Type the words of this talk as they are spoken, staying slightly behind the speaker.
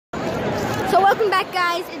Welcome back,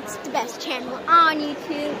 guys. It's the best channel on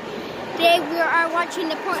YouTube. Today we are watching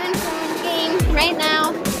the Portland Thorns game right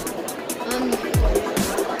now.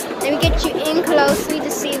 Let me get you in closely to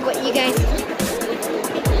see what you guys see.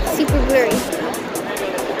 Super blurry.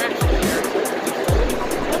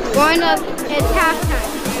 Going up, it's halftime.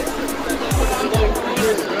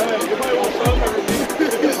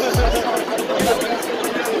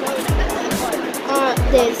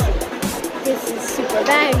 This is super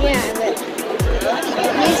bad, yeah, but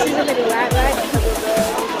this is a little loud, right?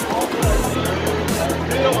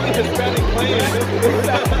 You're the only Hispanic playing.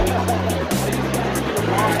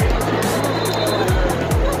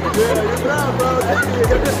 Yeah, you're proud, bro.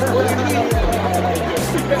 What do you mean?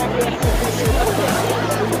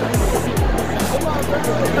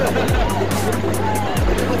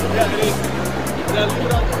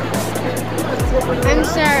 I'm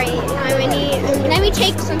sorry. Let me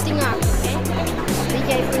take something off, okay? So you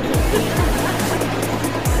guys can keep seeing.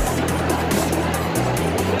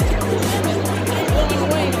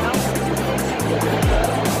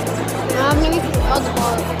 I'm gonna put all the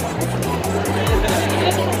ball.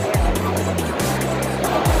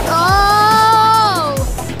 Oh!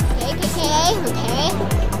 Okay.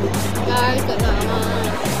 Guys,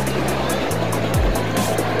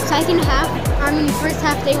 second half, first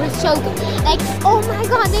half, they were so good. Like, oh my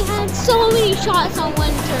god, they had so many shots on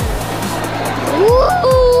one turn.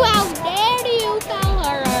 Woo! How dare you,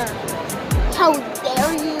 fella? How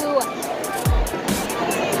dare you?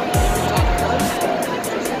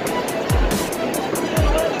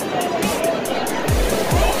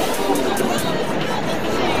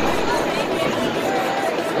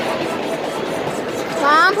 Come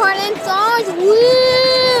on, Portland Thorns! Woo!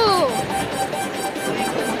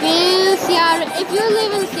 In Seattle, if you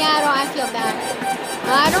live in Seattle, I feel bad.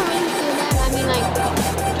 I don't really feel bad. I mean, like,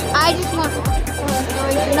 I just want Thorns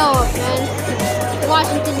to know, man.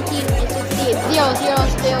 Washington team is succeed. 0-0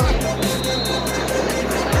 still.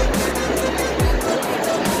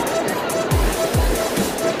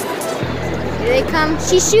 Here they come.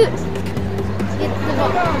 She shoots. Gets the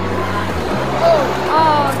ball.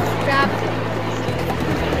 Oh, grabbed it.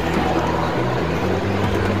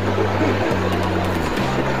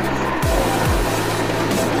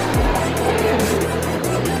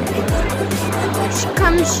 She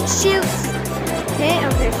comes, she shoots. Okay,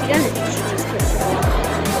 she doesn't. She just puts it on.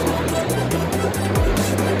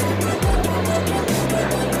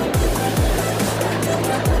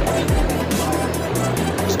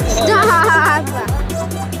 Stop!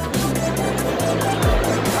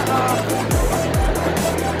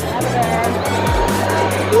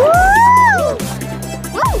 Woo!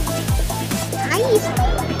 Woo! Nice.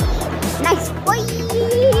 Nice boy.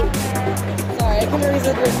 Sorry, I couldn't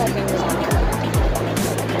resist with my fingers on it.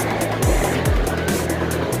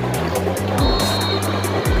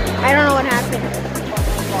 I don't know what happened.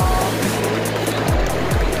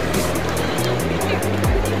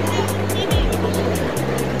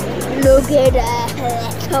 Look at that.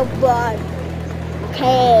 Come on.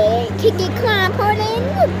 Okay. Kick it, come on, Portland.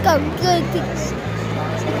 Go good.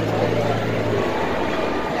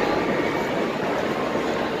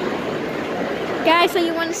 Guys, so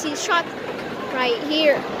you want to see a shot right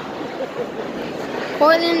here.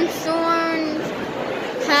 Portland Thorns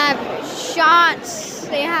have shots.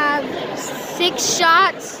 They have 6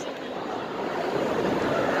 shots.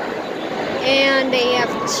 And they have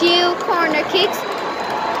 2 corner kicks.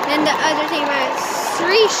 And the other team has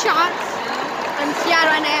 3 shots on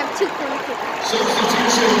Seattle, and I have 2 corner kicks.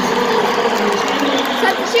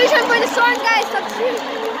 Substitution for the Thorns, guys.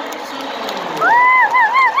 Substitution.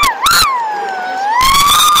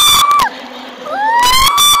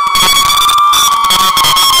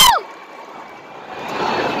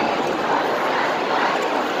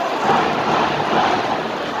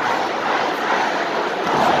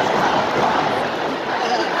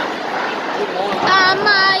 Oh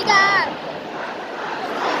my god!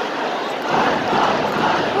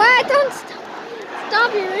 What? Don't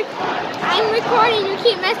stop it! I'm recording. You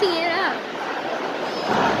keep messing it up.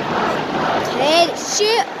 Okay,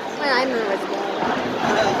 shoot! Well, I remember the game.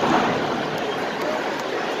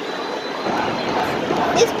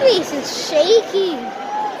 This place is shaking.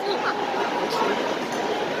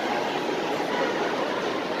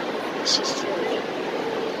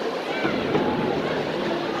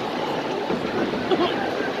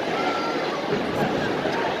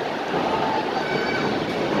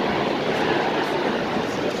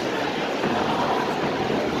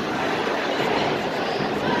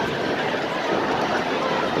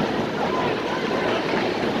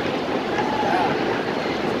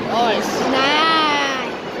 Nice.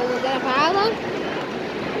 Nice. Was that a problem?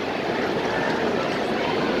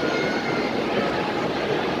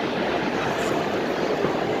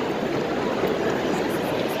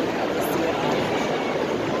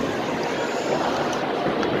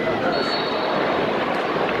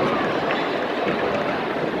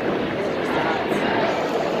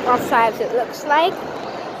 Outside it looks like.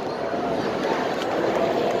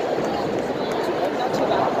 Not too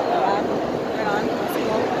bad. Right on.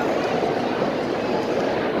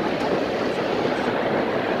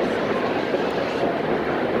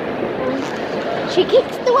 She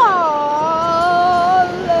kicks the wall.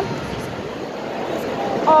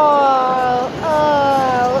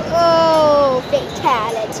 Oh,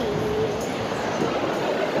 fatality.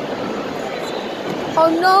 Oh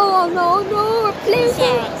no, replace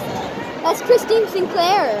it. That's Christine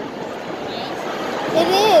Sinclair. It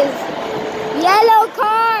is. Yellow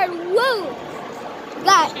card, woo.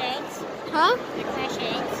 Got, huh?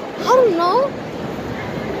 I don't know.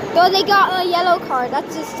 Though they got a yellow card.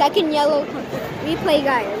 That's the second yellow card. Replay,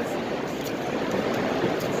 guys.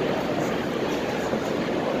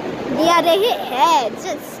 Yeah, they hit heads.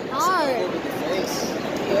 It's hard.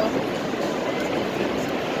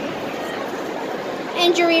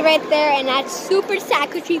 Injury right there, and that's super sad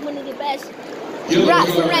because she's one of the best.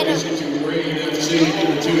 Right up.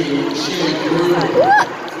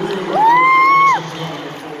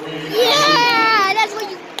 Yeah, that's what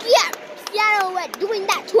you get. Seattle at doing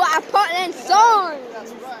that to our Portland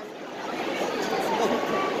Thorns.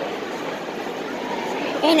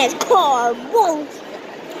 And it's called Wolf.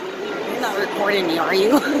 You're not recording me, are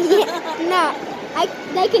you? Yeah, no,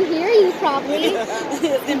 they can hear you probably.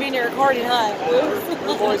 It's gonna be in your recording, huh?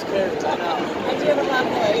 Your voice carries, I know. I do have a loud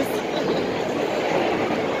voice.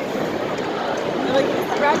 Like, it's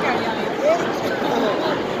the background yelling.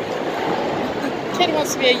 Kid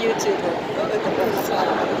wants to be a YouTuber.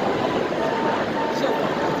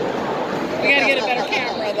 We gotta get a better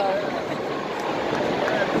camera, though.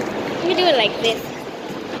 You do it like this.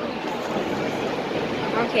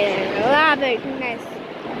 Okay, then. A lot of it. Nice.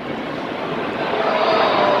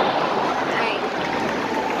 Alright.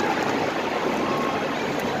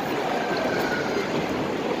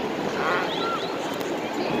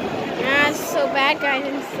 That's so bad, guys.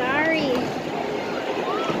 I'm sorry.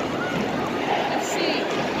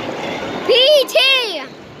 PT!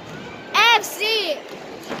 FC!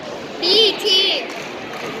 PT!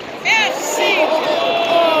 FC!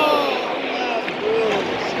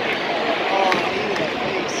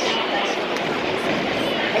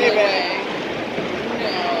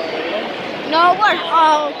 No, what?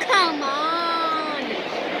 Oh, come on.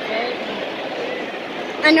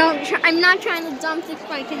 I know, I'm not trying to dump this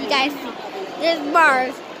point because you guys see. There's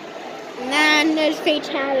bars. And then there's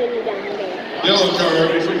fatality down there. Yellow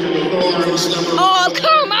card to the Thorns. Oh,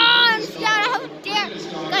 come on! Scott, how dare.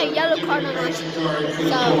 Got a yellow card on us.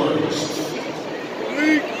 So,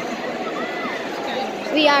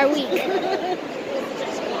 we are weak.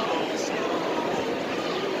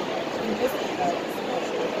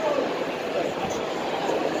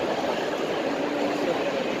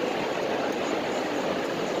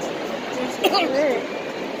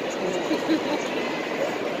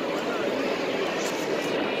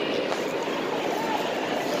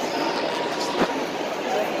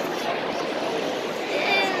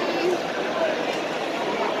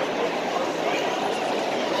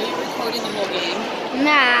 The whole game?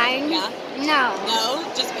 Nah. Yeah? No. No?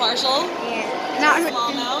 Just partial? Yeah. Not a small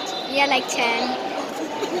amount? Yeah, like 10.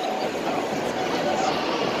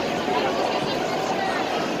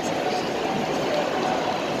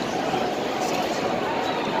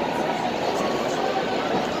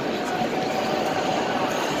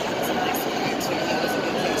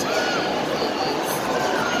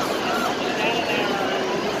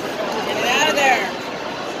 Get it out of there!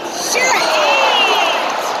 Sure.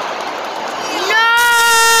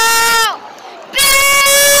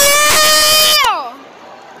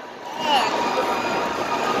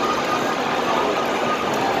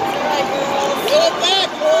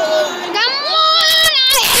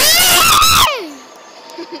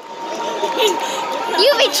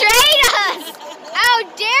 You betrayed us! How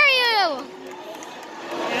dare you!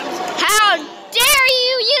 How dare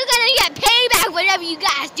you! You're gonna get payback whatever you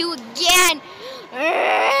guys do again!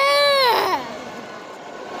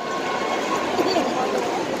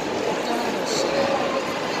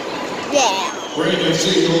 Yeah. Brand FC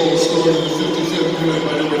goal scored in the 55th minute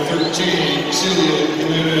by number 13, Celia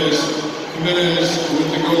Jimenez. Jimenez with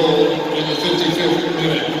the goal in the 55th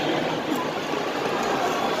minute.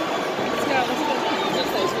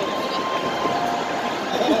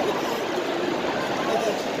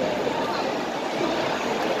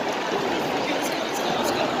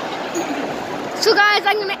 So guys,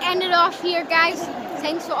 I'm gonna end it off here, guys.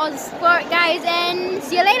 Thanks for all the support, guys, and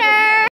see you later.